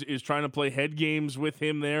Parsons is trying to play head games with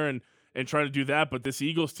him there and try to do that, but this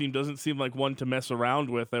Eagles team doesn't seem like one to mess around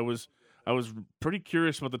with. I was pretty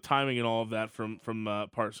curious about the timing and all of that from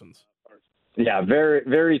Parsons. Yeah, very,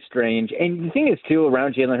 very strange. And the thing is, too,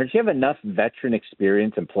 around Jalen Hurts, you have enough veteran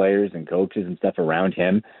experience and players and coaches and stuff around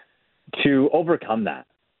him to overcome that,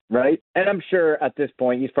 right? And I'm sure at this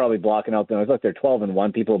point he's probably blocking out the noise. Look, they're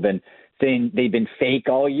 12-1. People have been saying they've been fake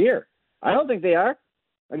all year. I don't think they are.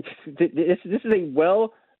 This is a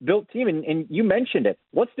well-built team, and you mentioned it.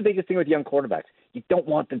 What's the biggest thing with young quarterbacks? You don't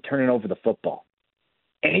want them turning over the football.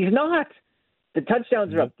 And he's not. The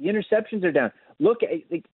touchdowns are up. The interceptions are down. Look at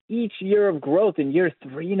each year of growth in year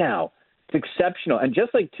 3 now. It's exceptional. And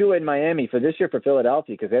just like Tua in Miami for this year for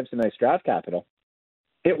Philadelphia, because they have some nice draft capital,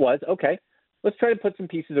 it was, okay, let's try to put some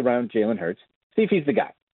pieces around Jalen Hurts, see if he's the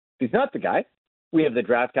guy. If he's not the guy, we have the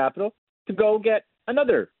draft capital to go get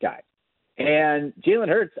another guy. And Jalen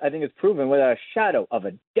Hurts, I think, has proven without a shadow of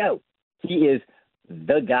a doubt, he is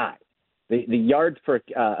the guy. The yards per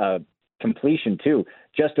completion too,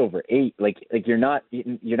 just over 8. Like you're not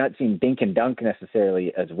seeing dink and dunk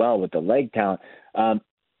necessarily as well with the leg talent.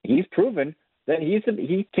 He's proven that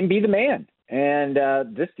he can be the man. And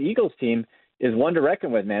this Eagles team is one to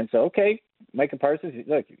reckon with, man. So okay, Micah Parsons,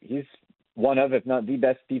 look, he's one of, if not the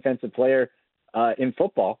best defensive player in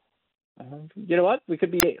football. You know what? We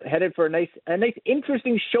could be headed for a nice,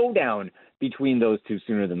 interesting showdown between those two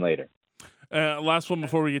sooner than later. Last one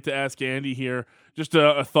before we get to Ask Andy here. Just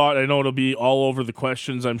a thought. I know it'll be all over the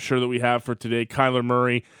questions I'm sure that we have for today. Kyler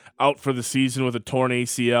Murray out for the season with a torn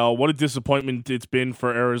ACL. What a disappointment it's been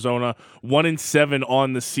for Arizona. 1-7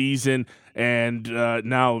 on the season, and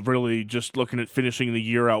now really just looking at finishing the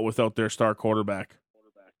year out without their star quarterback.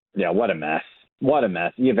 Yeah, what a mess. What a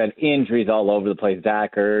mess. You've had injuries all over the place.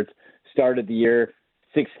 Zach Ertz started the year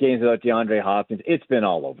 6 games without DeAndre Hopkins. It's been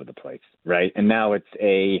all over the place, right? And now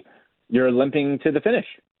you're limping to the finish.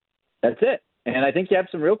 That's it. And I think you have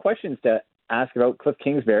some real questions to ask about Cliff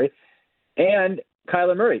Kingsbury and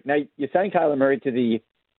Kyler Murray. Now, you signed Kyler Murray to the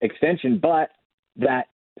extension, but that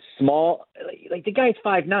small, like the guy's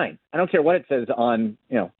 5'9". I don't care what it says on,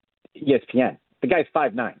 ESPN. The guy's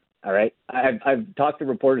 5'9", all right? I've talked to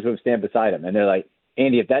reporters who have stand beside him, and they're like,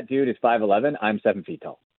 Andy, if that dude is 5'11", I'm 7 feet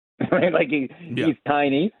tall. Right? Like he's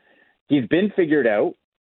tiny. He's been figured out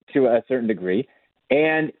to a certain degree.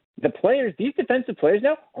 And the players, these defensive players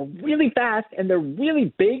now are really fast, and they're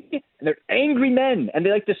really big, and they're angry men, and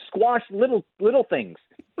they like to squash little things.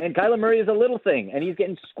 And Kyler Murray is a little thing, and he's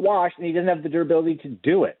getting squashed, and he doesn't have the durability to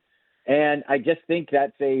do it. And I just think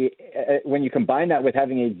that's when you combine that with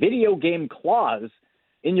having a video game clause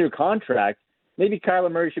in your contract, maybe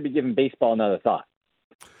Kyler Murray should be giving baseball another thought.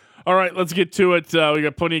 All right, let's get to it. We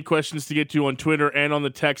got plenty of questions to get to on Twitter and on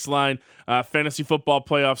the text line. Fantasy football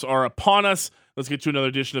playoffs are upon us. Let's get to another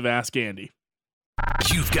edition of Ask Andy.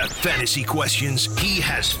 You've got fantasy questions. He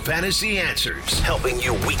has fantasy answers, helping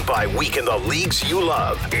you week by week in the leagues you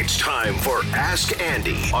love. It's time for Ask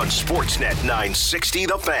Andy on Sportsnet 960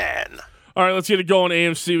 The Fan. All right, let's get it going,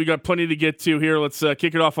 AMC. We got plenty to get to here. Let's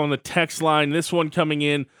kick it off on the text line. This one coming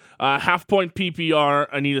in. Half-point PPR.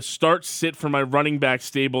 I need a start-sit for my running back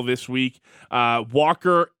stable this week.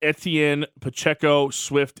 Walker, Etienne, Pacheco,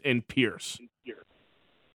 Swift, and Pierce.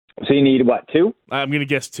 So you need, what, 2? I'm going to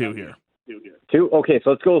guess 2 here. 2? Okay,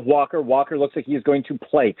 so let's go with Walker. Walker looks like he's going to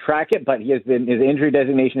play. Track it, but his injury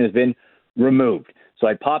designation has been removed. So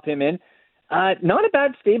I pop him in. Not a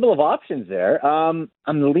bad stable of options there. I'm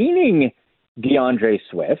leaning DeAndre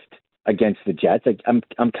Swift against the Jets.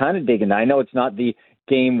 I'm kind of digging that. I know it's not the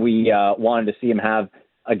game we wanted to see him have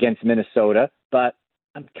against Minnesota, but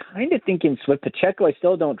I'm kind of thinking Swift. Pacheco I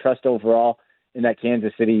still don't trust overall in that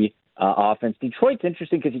Kansas City offense. Detroit's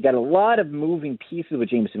interesting because you got a lot of moving pieces with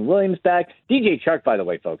Jameson Williams back. DJ Chark, by the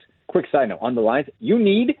way, folks, quick side note, on the lines, you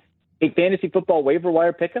need a fantasy football waiver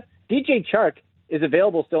wire pickup. DJ Chark is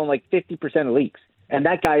available still in like 50% of leagues, and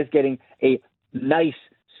that guy is getting a nice,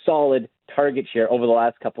 solid target share over the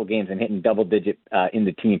last couple of games and hitting double-digit in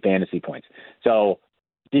the team fantasy points. So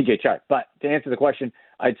DJ Chark. But to answer the question,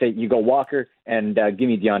 I'd say you go Walker and give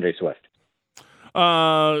me DeAndre Swift.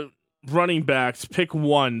 running backs, pick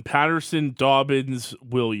one: Patterson, Dobbins,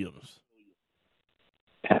 Williams.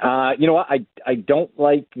 You know what? I don't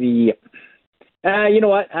like the. You know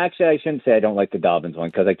what? Actually, I shouldn't say I don't like the Dobbins one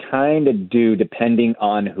because I kind of do, depending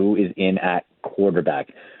on who is in at quarterback.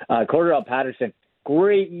 Cordell Patterson,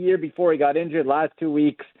 great year before he got injured. Last 2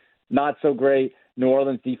 weeks, not so great. New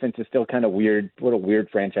Orleans defense is still kind of weird. What a weird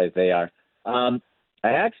franchise they are. I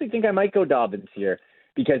actually think I might go Dobbins here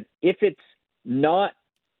because if it's not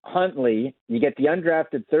Huntley, you get the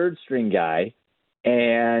undrafted third-string guy,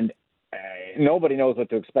 and nobody knows what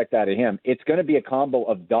to expect out of him. It's going to be a combo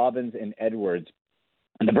of Dobbins and Edwards.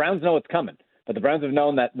 And the Browns know it's coming, but the Browns have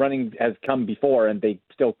known that running has come before, and they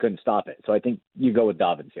still couldn't stop it. So I think you go with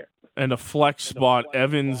Dobbins here. And a flex spot: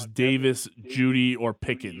 Evans, Davis, Judy, or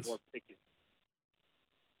Pickens.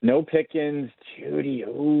 No Pickens, Judy.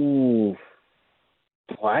 Ooh,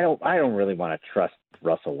 well, I don't really want to trust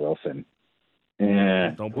Russell Wilson.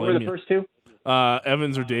 Don't blame Who were the you. first two?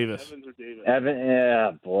 Evans or Davis. Evan,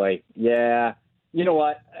 yeah, boy, yeah. You know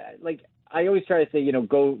what? Like I always try to say,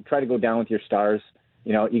 try to go down with your stars.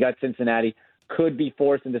 You got Cincinnati, could be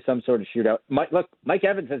forced into some sort of shootout. Mike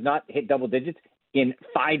Evans has not hit double digits in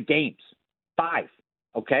 5 games. 5,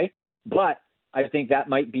 okay? But I think this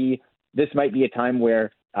might be a time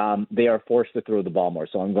where they are forced to throw the ball more.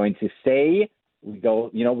 So I'm going to say we go.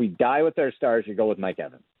 We die with our stars. You go with Mike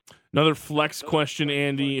Evans. Another flex question,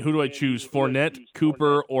 Andy. Who do I choose? Fournette,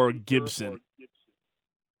 Cooper, or Gibson?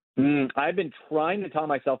 I've been trying to talk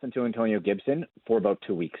myself into Antonio Gibson for about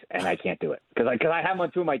 2 weeks, and I can't do it because I have him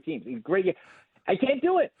on 2 of my teams. He's great. I can't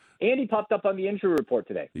do it. Andy popped up on the injury report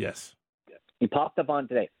today. Yes. He popped up on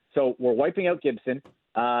today. So we're wiping out Gibson,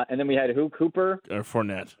 and then we had who? Cooper? Or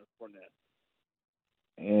Fournette.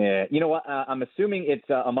 Yeah. You know what? I'm assuming it's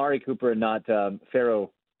Amari Cooper and not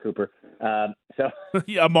Pharaoh Cooper.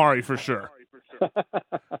 Yeah, Amari for sure.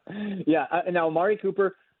 Yeah. Now, Amari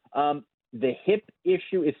Cooper, the hip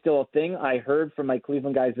issue is still a thing. I heard from my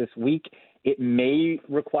Cleveland guys this week it may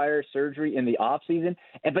require surgery in the off season,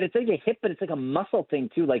 but it's like a hip, but it's like a muscle thing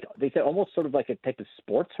too. Like they said, almost sort of like a type of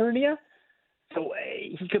sports hernia. So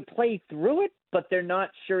he could play through it, but they're not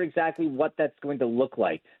sure exactly what that's going to look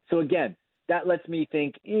like. So again, that lets me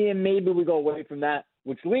think maybe we go away from that,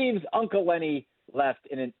 which leaves Uncle Lenny left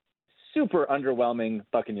in a super underwhelming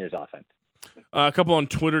Buccaneers offense. A couple on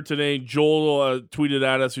Twitter today. Joel tweeted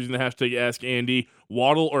at us using the hashtag #AskAndy.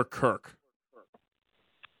 Waddle or Kirk?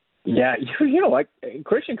 Yeah, you know what?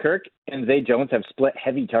 Christian Kirk and Zay Jones have split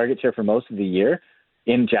heavy target share for most of the year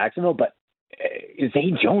in Jacksonville, but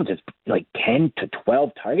Zay Jones is like 10 to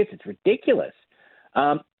 12 targets. It's ridiculous.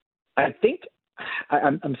 I think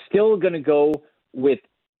I'm still going to go with.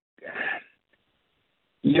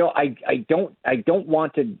 I don't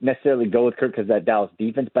want to necessarily go with Kirk because that Dallas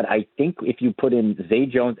defense, but I think if you put in Zay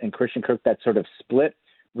Jones and Christian Kirk, that sort of split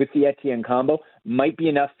with the Etienne combo might be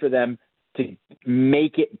enough for them to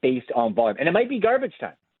make it based on volume. And it might be garbage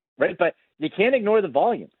time, right? But you can't ignore the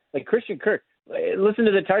volume. Like Christian Kirk, listen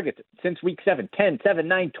to the targets since week 7, 10, 7,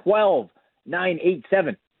 9, 12, 9, 8,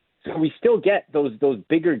 7. So we still get those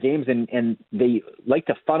bigger games, and they like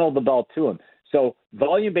to funnel the ball to him. So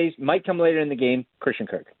volume-based might come later in the game, Christian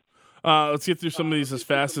Kirk. Let's get through some of these as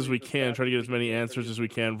fast as we can, try to get as many answers as we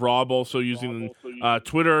can. Rob also using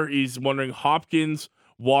Twitter. He's wondering Hopkins,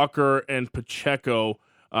 Walker, and Pacheco.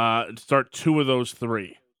 Start 2 of those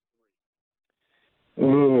 3.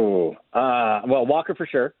 Ooh. Well, Walker for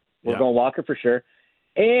sure. We're going Walker for sure.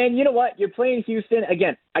 And you know what? You're playing Houston.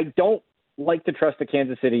 Again, I don't like to trust the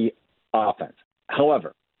Kansas City offense.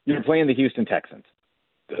 However, you're playing the Houston Texans.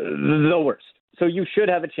 The worst. So you should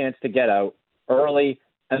have a chance to get out early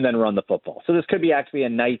and then run the football. So this could be actually a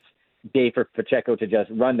nice day for Pacheco to just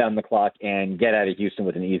run down the clock and get out of Houston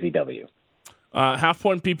with an easy W.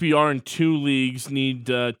 Half-point PPR in 2 leagues need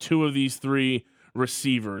 2 of these 3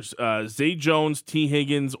 receivers. Zay Jones, T.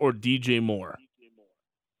 Higgins, or DJ Moore?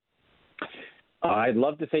 I'd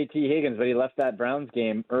love to say T. Higgins, but he left that Browns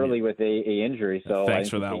game early with a injury, so Thanks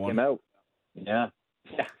I for that take one. him out. Yeah.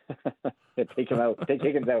 Take him out. Take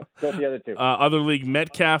Higgins out. Go with the other 2. Other league,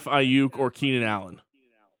 Metcalf, Ayuk, or Keenan Allen?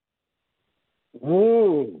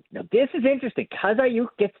 Ooh. Now, this is interesting because Ayuk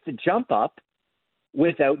gets to jump up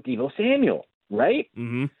without Deebo Samuel, right?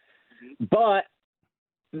 Mm-hmm. But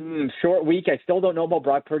short week, I still don't know about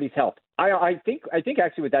Brock Purdy's health. I think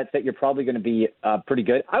actually with that set, you're probably going to be pretty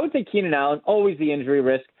good. I would say Keenan Allen, always the injury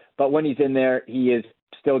risk, but when he's in there, he is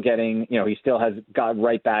still getting, he still has got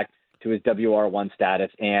right back to his WR1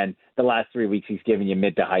 status, and the last 3 weeks he's given you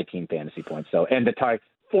mid to high teen fantasy points. So, and the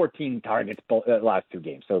 14 targets last 2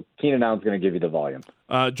 games. So Keenan Allen's going to give you the volume.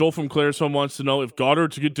 Joel from Claresholm wants to know if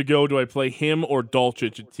Goddard's good to go, do I play him or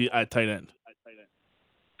Dulcich at tight end?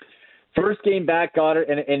 First game back, Goddard,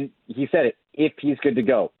 and he said it, if he's good to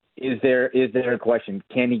go. Is there a question?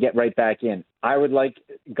 Can he get right back in? I would like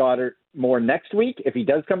Goddard more next week if he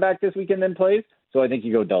does come back this weekend and plays. So I think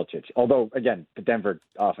you go Dulcich. Although, again, the Denver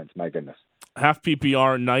offense, my goodness. Half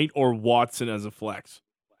PPR, Knight or Watson as a flex?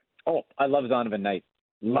 Oh, I love Zonovan Knight.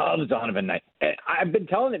 Love Zonovan Knight. I've been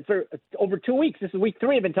telling it for over 2 weeks. This is week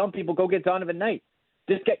 3. I've been telling people go get Zonovan Knight.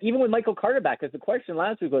 This guy, even with Michael Carter back, because the question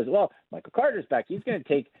last week was, well, Michael Carter's back. He's going to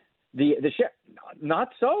take the share. Not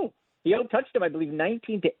so. He out-touched him, I believe,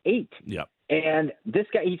 19-8. Yeah. And this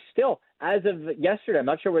guy, he's still, as of yesterday, I'm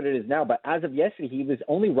not sure what it is now, but as of yesterday, he was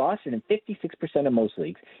only rostered in 56% of most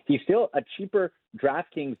leagues. He's still a cheaper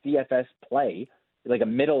DraftKings DFS play, like a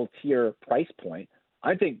middle-tier price point.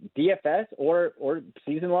 I think DFS or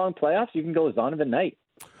season-long playoffs, you can go with Zonovan Knight.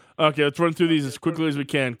 Okay, let's run through these as quickly as we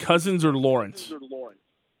can. Cousins or Lawrence?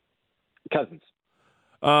 Cousins.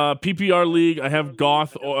 PPR league, I have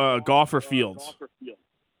Goff or Fields.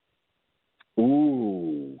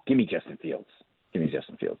 Ooh, give me Justin Fields.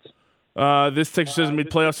 This text says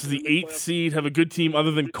mid playoffs is the 8th seed. Have a good team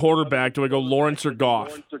other than quarterback. Do I go Lawrence or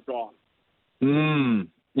Goff? You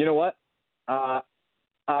know what? I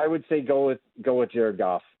would say go with Jared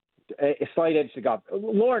Goff. A slight edge to Goff.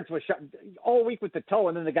 Lawrence was shot all week with the toe,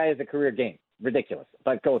 and then the guy has a career game. Ridiculous.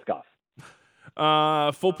 But go with Goff.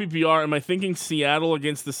 Full PPR. Am I thinking Seattle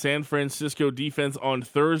against the San Francisco defense on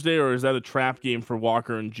Thursday, or is that a trap game for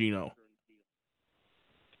Walker and Geno?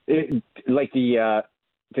 To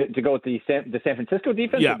go with the San Francisco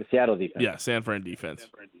defense or the Seattle defense? Yeah, San Fran defense.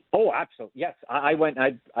 Oh, absolutely. Yes. I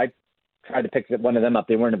tried to pick one of them up.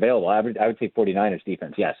 They weren't available. I would say 49ers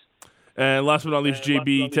defense, yes. And last but not least,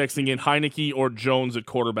 JB texting in Heineke or Jones at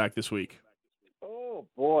quarterback this week. Oh,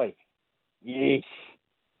 boy. Yeesh.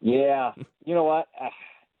 Yeah. You know what?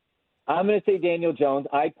 I'm going to say Daniel Jones.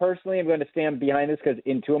 I personally am going to stand behind this because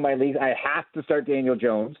in 2 of my leagues, I have to start Daniel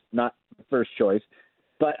Jones, not first choice.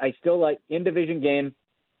 But I still like in-division game,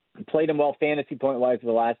 played him well fantasy point-wise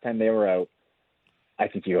the last time they were out. I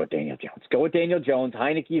think you go with Daniel Jones. Go with Daniel Jones.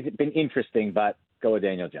 Heineke's been interesting, but go with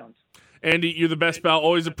Daniel Jones. Andy, you're the best, pal.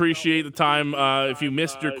 Always appreciate the time. If you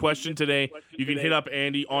missed your question today, you can hit up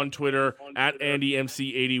Andy on Twitter at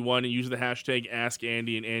AndyMC81 and use the hashtag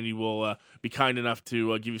AskAndy, and Andy will be kind enough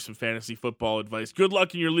to give you some fantasy football advice. Good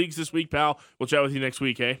luck in your leagues this week, pal. We'll chat with you next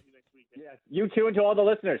week, eh? Yes. You too, and to all the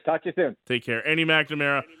listeners. Talk to you soon. Take care. Andy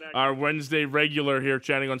McNamara, our Wednesday regular here,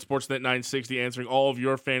 chatting on Sportsnet 960, answering all of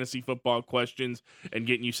your fantasy football questions and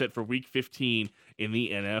getting you set for Week 15 in the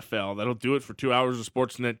NFL. That'll do it for 2 hours of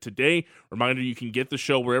Sportsnet today. Reminder, you can get the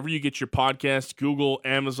show wherever you get your podcasts, Google,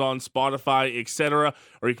 Amazon, Spotify, etc.,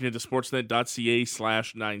 or you can head to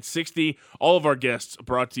sportsnet.ca/960. All of our guests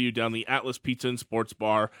brought to you down the Atlas Pizza and Sports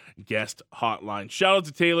Bar guest hotline. Shout out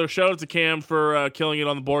to Taylor. Shout out to Cam for killing it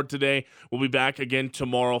on the board today. We'll be back again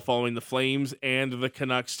tomorrow following the Flames and the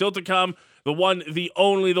Canucks. Still to come, the one, the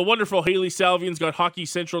only, the wonderful Haley Salvian's got Hockey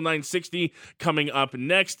Central 960 coming up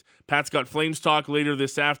next. Pat's got Flames talk later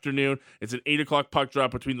this afternoon. It's an 8 o'clock puck drop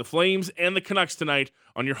between the Flames and the Canucks tonight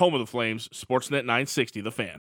on your home of the Flames, Sportsnet 960, The Fan.